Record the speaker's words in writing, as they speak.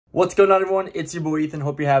What's going on, everyone? It's your boy Ethan.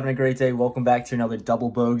 Hope you're having a great day. Welcome back to another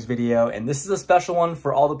DoubleBogez video, and this is a special one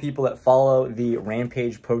for all the people that follow the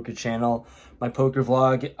Rampage Poker channel, my poker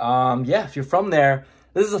vlog. Yeah, if you're from there,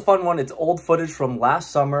 this is a fun one. It's old footage from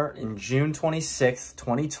last summer in June 26th,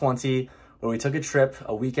 2020, where we took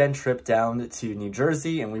a weekend trip down to New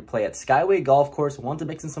Jersey, and we play at Skyway Golf Course. I wanted to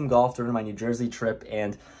mix in some golf during my New Jersey trip,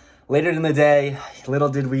 and later in the day, little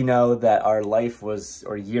did we know that our life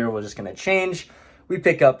or year was just going to change. We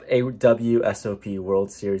pick up a WSOP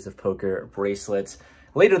World Series of Poker bracelet.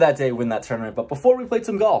 Later that day, win that tournament. But before, we played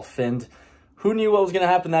some golf, and who knew what was going to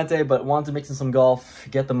happen that day, but wanted to mix in some golf,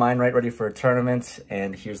 get the mind right, ready for a tournament,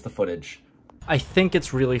 and here's the footage. I think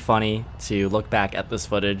it's really funny to look back at this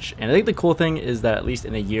footage, and I think the cool thing is that at least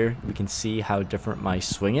in a year, we can see how different my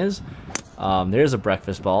swing is. There's a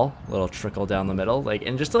breakfast ball, a little trickle down the middle,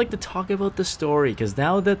 and just to talk about the story, because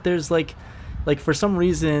now that there's like for some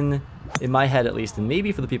reason, in my head at least, and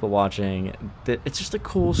maybe for the people watching, that it's just a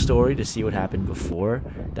cool story to see what happened before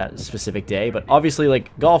that specific day. But obviously,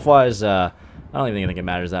 golf-wise, I don't even think it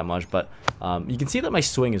matters that much, but you can see that my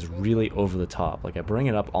swing is really over the top. I bring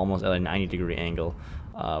it up almost at a 90-degree angle,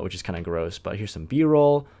 which is kind of gross. But here's some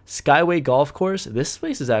B-roll. Skyway Golf Course. This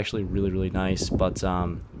place is actually really, really nice, but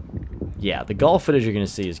yeah, the golf footage you're going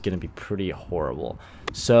to see is going to be pretty horrible.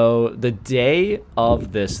 So the day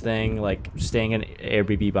of this thing, staying in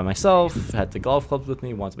Airbnb by myself, had the golf clubs with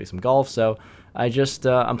me, wanted to play some golf, so I just,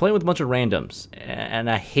 I'm playing with a bunch of randoms,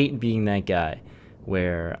 and I hate being that guy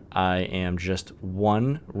where I am just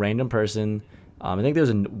one random person. I think there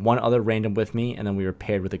was one other random with me, and then we were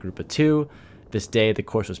paired with a group of two. This day, the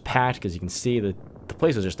course was packed, because you can see the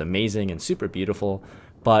place was just amazing and super beautiful.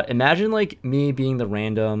 But imagine, me being the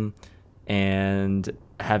random and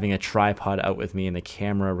having a tripod out with me and the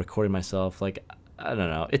camera recording myself. I don't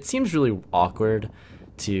know. It seems really awkward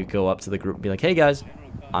to go up to the group and be like, hey, guys,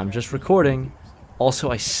 I'm just recording.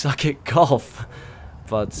 Also, I suck at golf.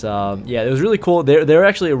 But, yeah, it was really cool. They're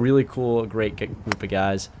actually a really cool, great group of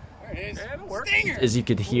guys. As you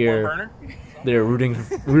could hear, they're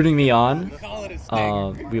rooting me on.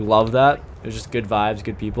 We love that. It was just good vibes,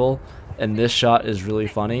 good people. And this shot is really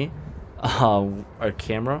funny. Our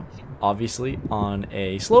camera, obviously, on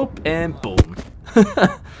a slope, and boom.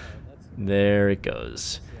 There it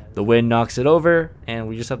goes. The wind knocks it over, and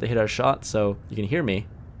we just have to hit our shot, so you can hear me.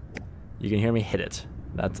 You can hear me hit it.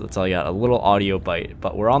 That's all I got. A little audio bite,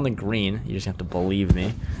 but we're on the green. You just have to believe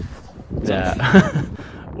me that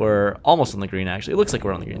we're almost on the green, actually. It looks like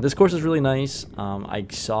we're on the green. This course is really nice. I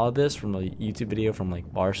saw this from a YouTube video from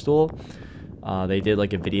Barstool. They did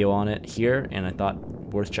a video on it here, and I thought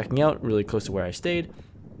worth checking out, really close to where I stayed.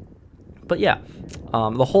 But yeah,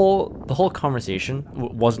 the whole conversation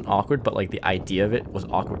wasn't awkward, but the idea of it was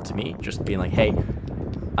awkward to me. Just being hey,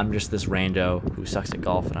 I'm just this rando who sucks at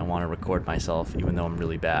golf, and I want to record myself even though I'm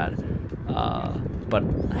really bad. But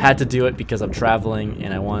had to do it because I'm traveling,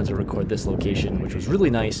 and I wanted to record this location, which was really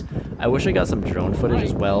nice. I wish I got some drone footage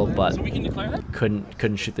as well, but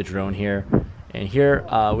couldn't shoot the drone here. And here,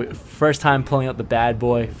 first time pulling out the bad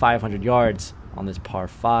boy, 500 yards on this par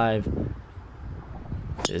 5.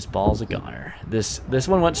 This ball's a goner. This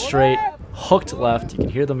one went straight, hooked left. You can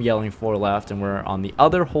hear them yelling for left, and we're on the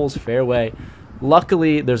other hole's fairway.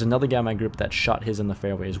 Luckily, there's another guy in my group that shot his in the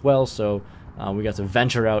fairway as well, so we got to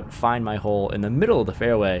venture out, find my hole in the middle of the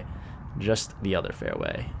fairway, just the other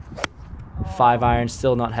fairway. 5-iron,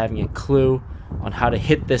 still not having a clue on how to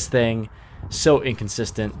hit this thing. So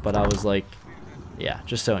inconsistent, but I was yeah,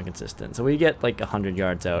 just so inconsistent. So we get 100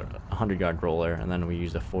 yards out, 100-yard roller, and then we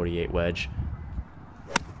use a 48 wedge.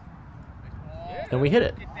 And we hit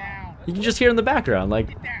it. You can just hear in the background,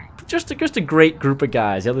 just a great group of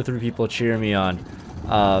guys. The other 3 people cheering me on,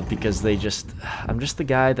 because I'm just the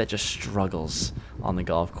guy that just struggles on the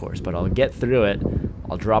golf course. But I'll get through it.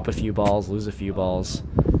 I'll drop a few balls, lose a few balls,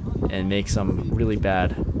 and make some really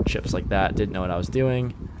bad chips like that. Didn't know what I was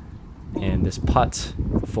doing. And this putt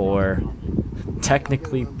for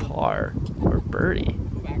technically par or birdie.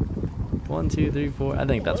 1, 2, 3, 4. I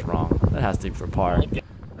think that's wrong. That has to be for par.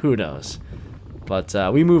 Who knows? But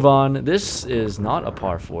we move on. This is not a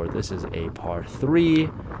par 4. This is a par 3.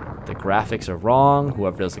 The graphics are wrong.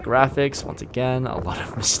 Whoever does the graphics, once again, a lot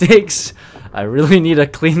of mistakes. I really need to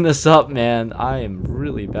clean this up, man. I am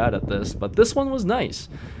really bad at this. But this one was nice.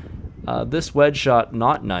 This wedge shot,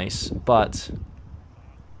 not nice, but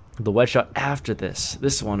the wedge shot after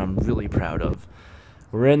this one I'm really proud of.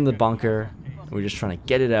 We're in the bunker. We're just trying to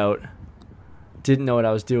get it out. Didn't know what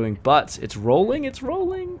I was doing, but it's rolling. It's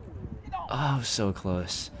rolling. Oh, so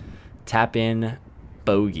close. Tap in,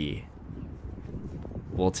 bogey.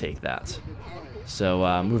 We'll take that.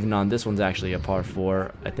 So moving on, this one's actually a par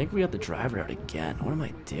 4. I think we got the driver out again. What am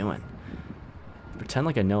I doing? Pretend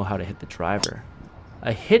like I know how to hit the driver.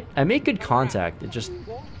 I made good contact. It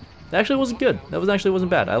actually wasn't good. That actually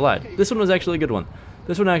wasn't bad. I lied. This one was actually a good one.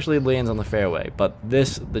 This one actually lands on the fairway. But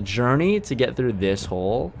the journey to get through this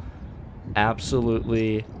hole,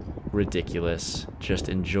 absolutely ridiculous. Just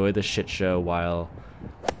enjoy the shit show while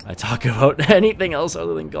I talk about anything else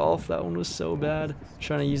other than golf. That one was so bad.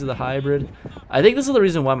 Trying to use the hybrid. I think this is the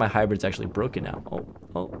reason why my hybrid's actually broken now.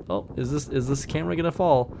 Oh, is this camera gonna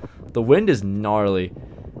fall? The wind is gnarly,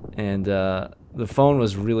 and the phone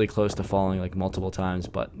was really close to falling like multiple times,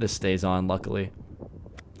 but this stays on luckily.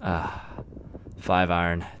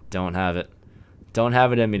 5-iron. Don't have it. Don't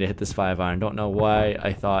have it in me to hit this 5-iron. Don't know why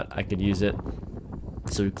I thought I could use it.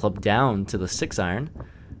 So we club down to the 6-iron.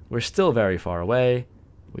 We're still very far away.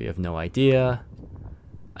 We have no idea.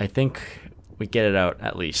 I think we get it out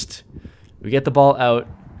at least. We get the ball out,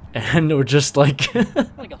 and we're just like...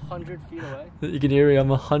 like 100 feet away? You can hear me, I'm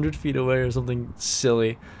 100 feet away or something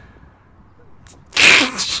silly.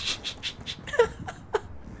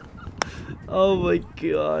 Oh my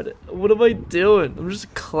god. What am I doing? I'm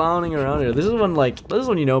just clowning around here. This is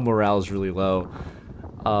when you know morale is really low.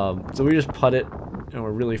 So we just putt it, and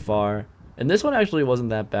we're really far. And this one actually wasn't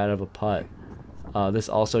that bad of a putt. This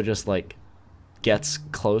also just like gets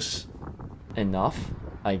close enough,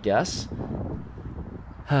 I guess.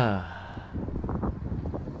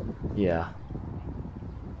 Yeah.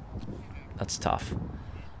 That's tough.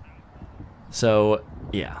 So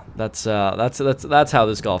yeah, that's how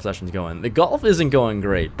this golf session's going. The golf isn't going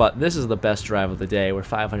great, but this is the best drive of the day. We're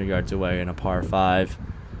 500 yards away in a par 5,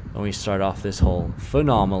 and we start off this hole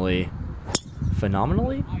phenomenally.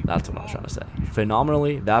 Phenomenally? That's what I was trying to say.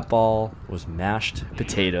 Phenomenally, that ball was mashed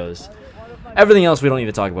potatoes. Everything else we don't need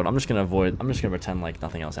to talk about. I'm just gonna pretend like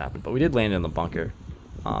nothing else happened. But we did land in the bunker,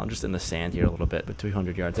 just in the sand here a little bit, but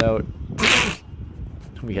 200 yards out.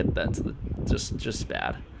 We hit that to the just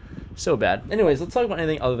bad. So bad. Anyways, let's talk about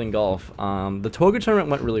anything other than golf. The poker tournament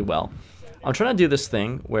went really well. I'm trying to do this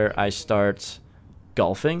thing where I start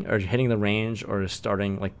golfing or hitting the range or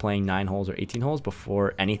starting like playing 9 holes or 18 holes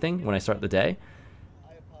before anything when I start the day.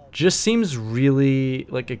 Just seems really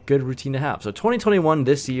like a good routine to have. So 2021,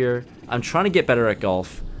 this year, I'm trying to get better at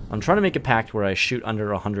golf. I'm trying to make a pact where I shoot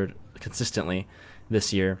under 100 consistently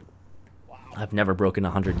this year. I've never broken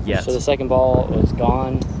 100 yet. So the second ball was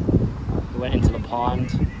gone. It went into the pond.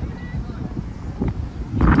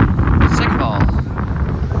 Second ball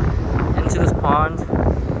into this pond.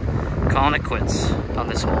 Calling it quits on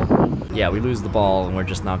this hole. Yeah, we lose the ball, and we're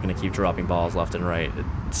just not going to keep dropping balls left and right.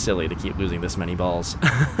 It's silly to keep losing this many balls.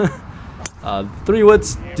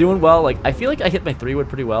 3-wood's doing well. Like, I feel like I hit my 3-wood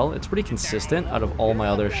pretty well. It's pretty consistent out of all my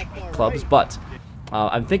other clubs, but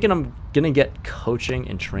I'm thinking I'm going to get coaching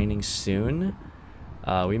and training soon.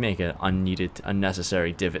 We make an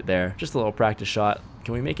unnecessary divot there. Just a little practice shot.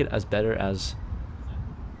 Can we make it as better as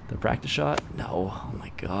the practice shot? No. Oh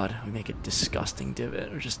my god. We make a disgusting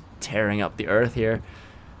divot. We're just tearing up the earth here.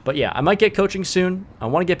 But yeah, I might get coaching soon. I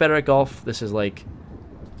want to get better at golf. This is like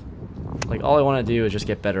all I want to do is just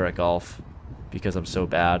get better at golf because I'm so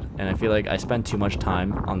bad. And I feel like I spend too much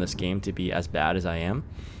time on this game to be as bad as I am.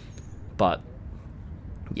 But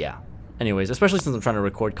yeah. Anyways, especially since I'm trying to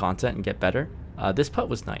record content and get better. This putt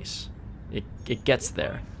was nice. It gets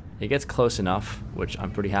there. It gets close enough, which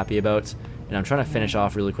I'm pretty happy about. And I'm trying to finish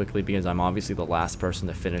off really quickly because I'm obviously the last person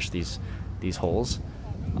to finish these holes.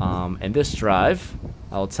 And this drive,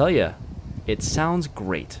 I'll tell you, it sounds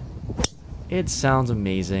great. It sounds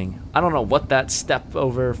amazing. I don't know what that step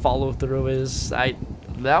over follow through is.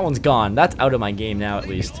 That one's gone. That's out of my game now at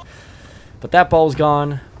least. But that ball's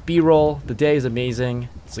gone. B-roll. The day is amazing.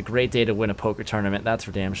 It's a great day to win a poker tournament. That's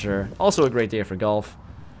for damn sure. Also a great day for golf.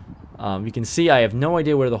 You can see I have no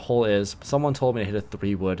idea where the hole is. Someone told me to hit a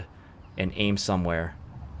 3-wood and aim somewhere.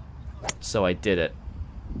 So I did it.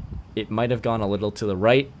 It might have gone a little to the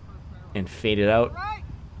right and faded out,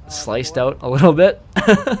 sliced out a little bit.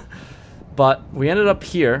 But we ended up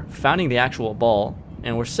here, finding the actual ball,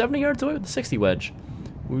 and we're 70 yards away with the 60 wedge.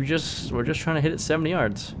 We're just trying to hit it 70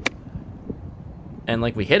 yards. And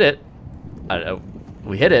like we hit it.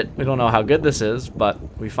 We hit it. We don't know how good this is, but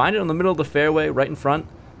we find it in the middle of the fairway right in front.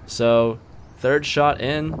 So, third shot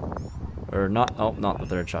in. Or not, oh, not the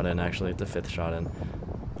third shot in, actually. It's the 5th shot in.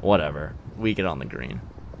 Whatever. We get on the green.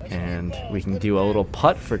 And we can do a little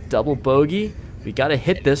putt for double bogey. We gotta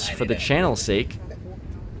hit this for the channel's sake.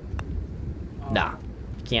 Nah.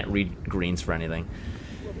 Can't read greens for anything.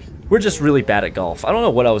 We're just really bad at golf. I don't know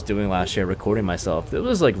what I was doing last year recording myself. It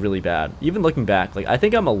was like really bad. Even looking back, like I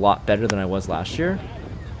think I'm a lot better than I was last year.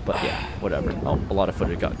 But yeah, whatever. Oh, a lot of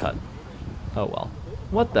footage got cut. Oh well.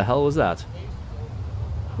 What the hell was that?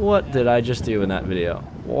 What did I just do in that video?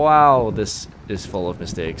 Wow, this is full of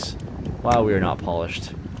mistakes. Wow, we are not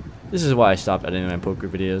polished. This is why I stopped editing my poker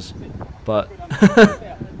videos. But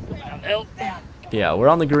yeah, we're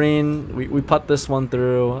on the green. We put this one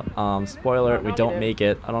through. Spoiler, we don't make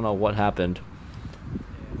it. I don't know what happened.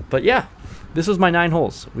 But yeah, this was my 9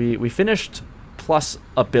 holes. We finished plus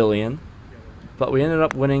 $1 billion, but we ended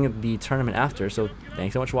up winning the tournament after. So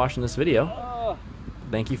thanks so much for watching this video.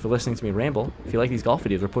 Thank you for listening to me ramble. If you like these golf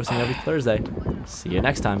videos, we're posting every Thursday. See you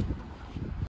next time.